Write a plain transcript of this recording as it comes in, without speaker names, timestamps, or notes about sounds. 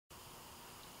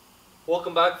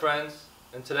Welcome back, friends,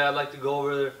 and today I'd like to go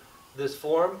over this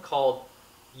form called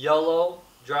Yellow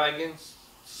Dragon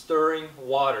Stirring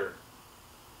Water.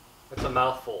 It's a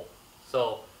mouthful.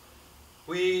 So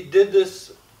we did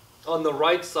this on the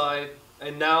right side,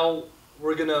 and now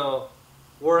we're gonna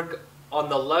work on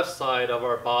the left side of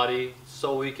our body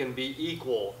so we can be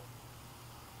equal.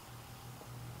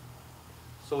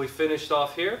 So we finished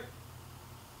off here.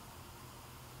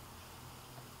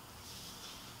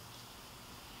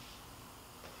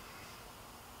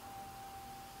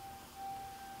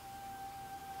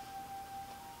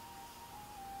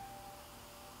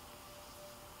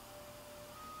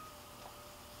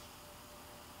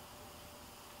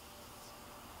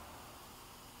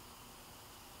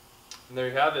 And there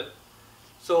you have it.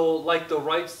 So like the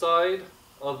right side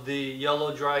of the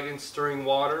yellow dragon stirring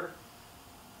water,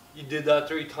 you did that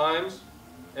 3 times,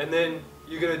 and then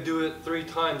you're going to do it 3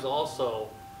 times also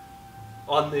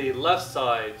on the left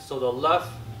side. So the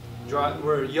left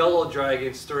where yellow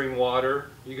dragon stirring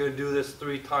water, you're going to do this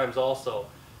 3 times also.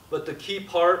 But the key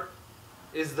part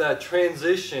is that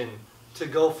transition to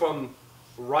go from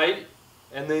right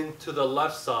and then to the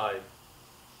left side.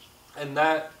 And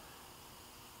that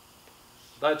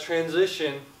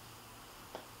transition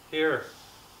here.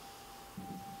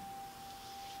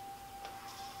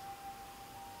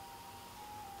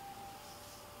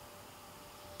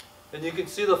 And you can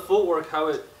see the footwork, how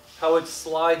it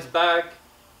slides back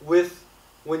with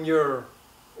when your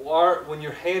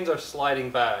hands are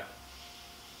sliding back.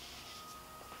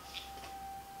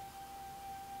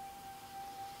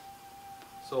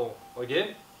 So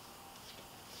again,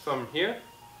 from here.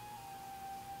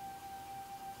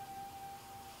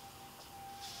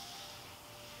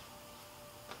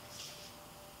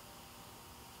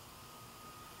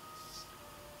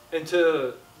 And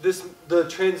the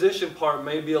transition part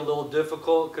may be a little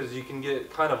difficult because you can get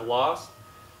kind of lost.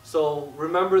 So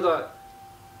remember that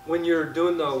when you're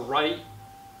doing the right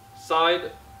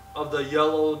side of the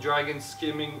yellow dragon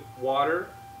skimming water,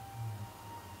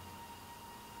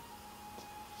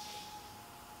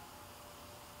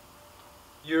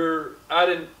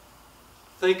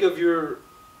 think of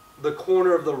the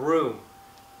corner of the room.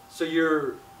 So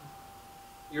you're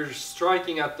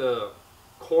striking at the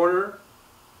corner.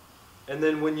 And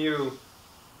then when you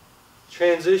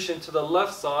transition to the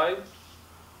left side,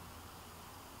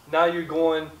 now you're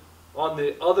going on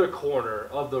the other corner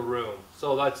of the room.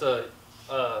 So that's a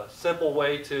simple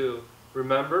way to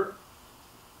remember.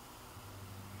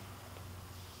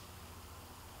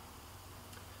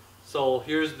 So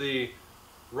here's the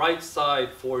right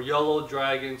side for yellow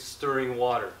dragon stirring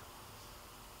water.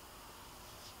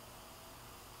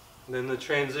 And then the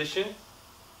transition.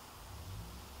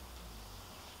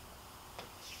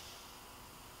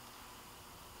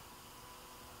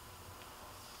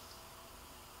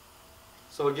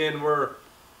 So again, we're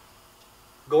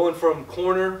going from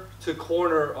corner to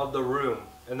corner of the room,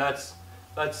 and that's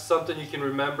something you can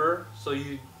remember, so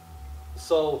you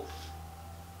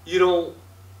don't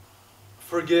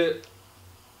forget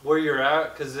where you're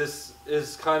at, because this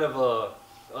is kind of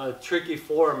a tricky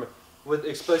form,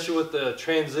 especially with the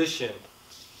transition.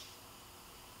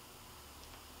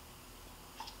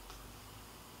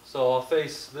 So I'll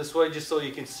face this way just so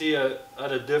you can see at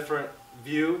a different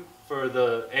view for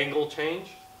the angle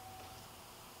change.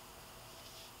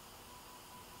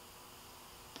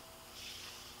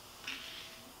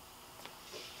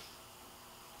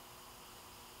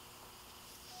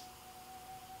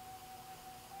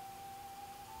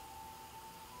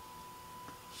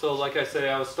 So like I said,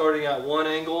 I was starting at one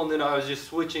angle and then I was just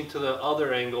switching to the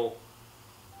other angle.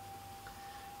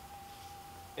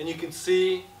 And you can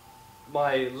see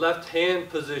my left hand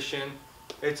position.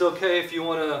 It's okay if you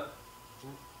want to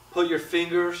put your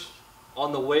fingers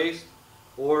on the waist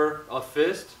or a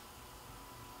fist.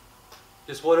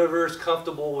 Just whatever is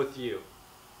comfortable with you.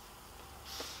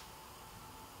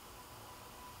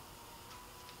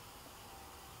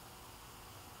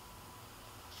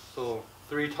 So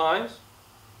 3 times.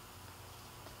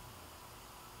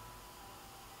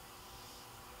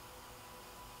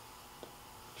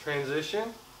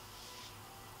 Transition.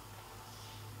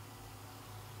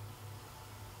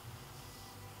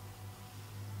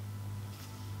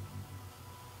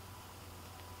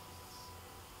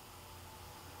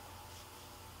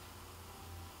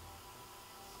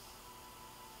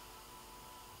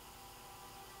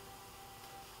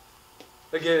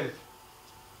 Again,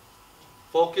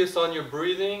 focus on your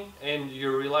breathing and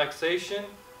your relaxation,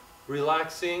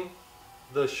 relaxing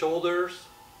the shoulders,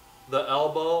 the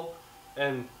elbow,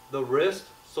 and the wrist,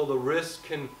 so the wrist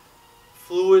can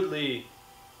fluidly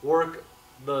work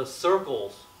the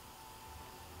circles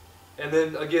And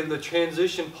then again, the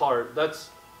transition part,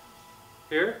 that's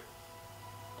here.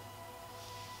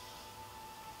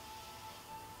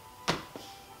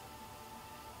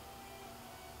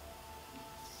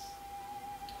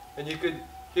 And you could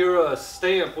hear a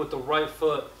stamp with the right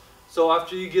foot. So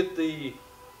after you get the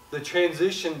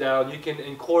transition down, you can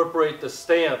incorporate the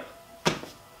stamp.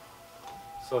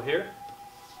 So here.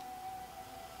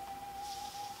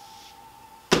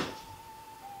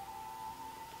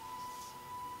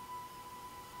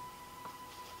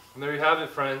 And there you have it,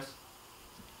 friends.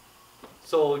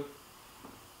 So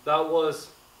that was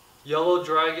Yellow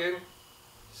Dragon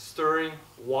stirring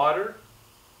water,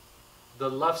 the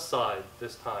left side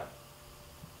this time.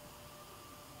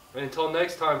 And until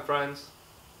next time, friends,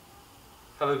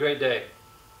 have a great day.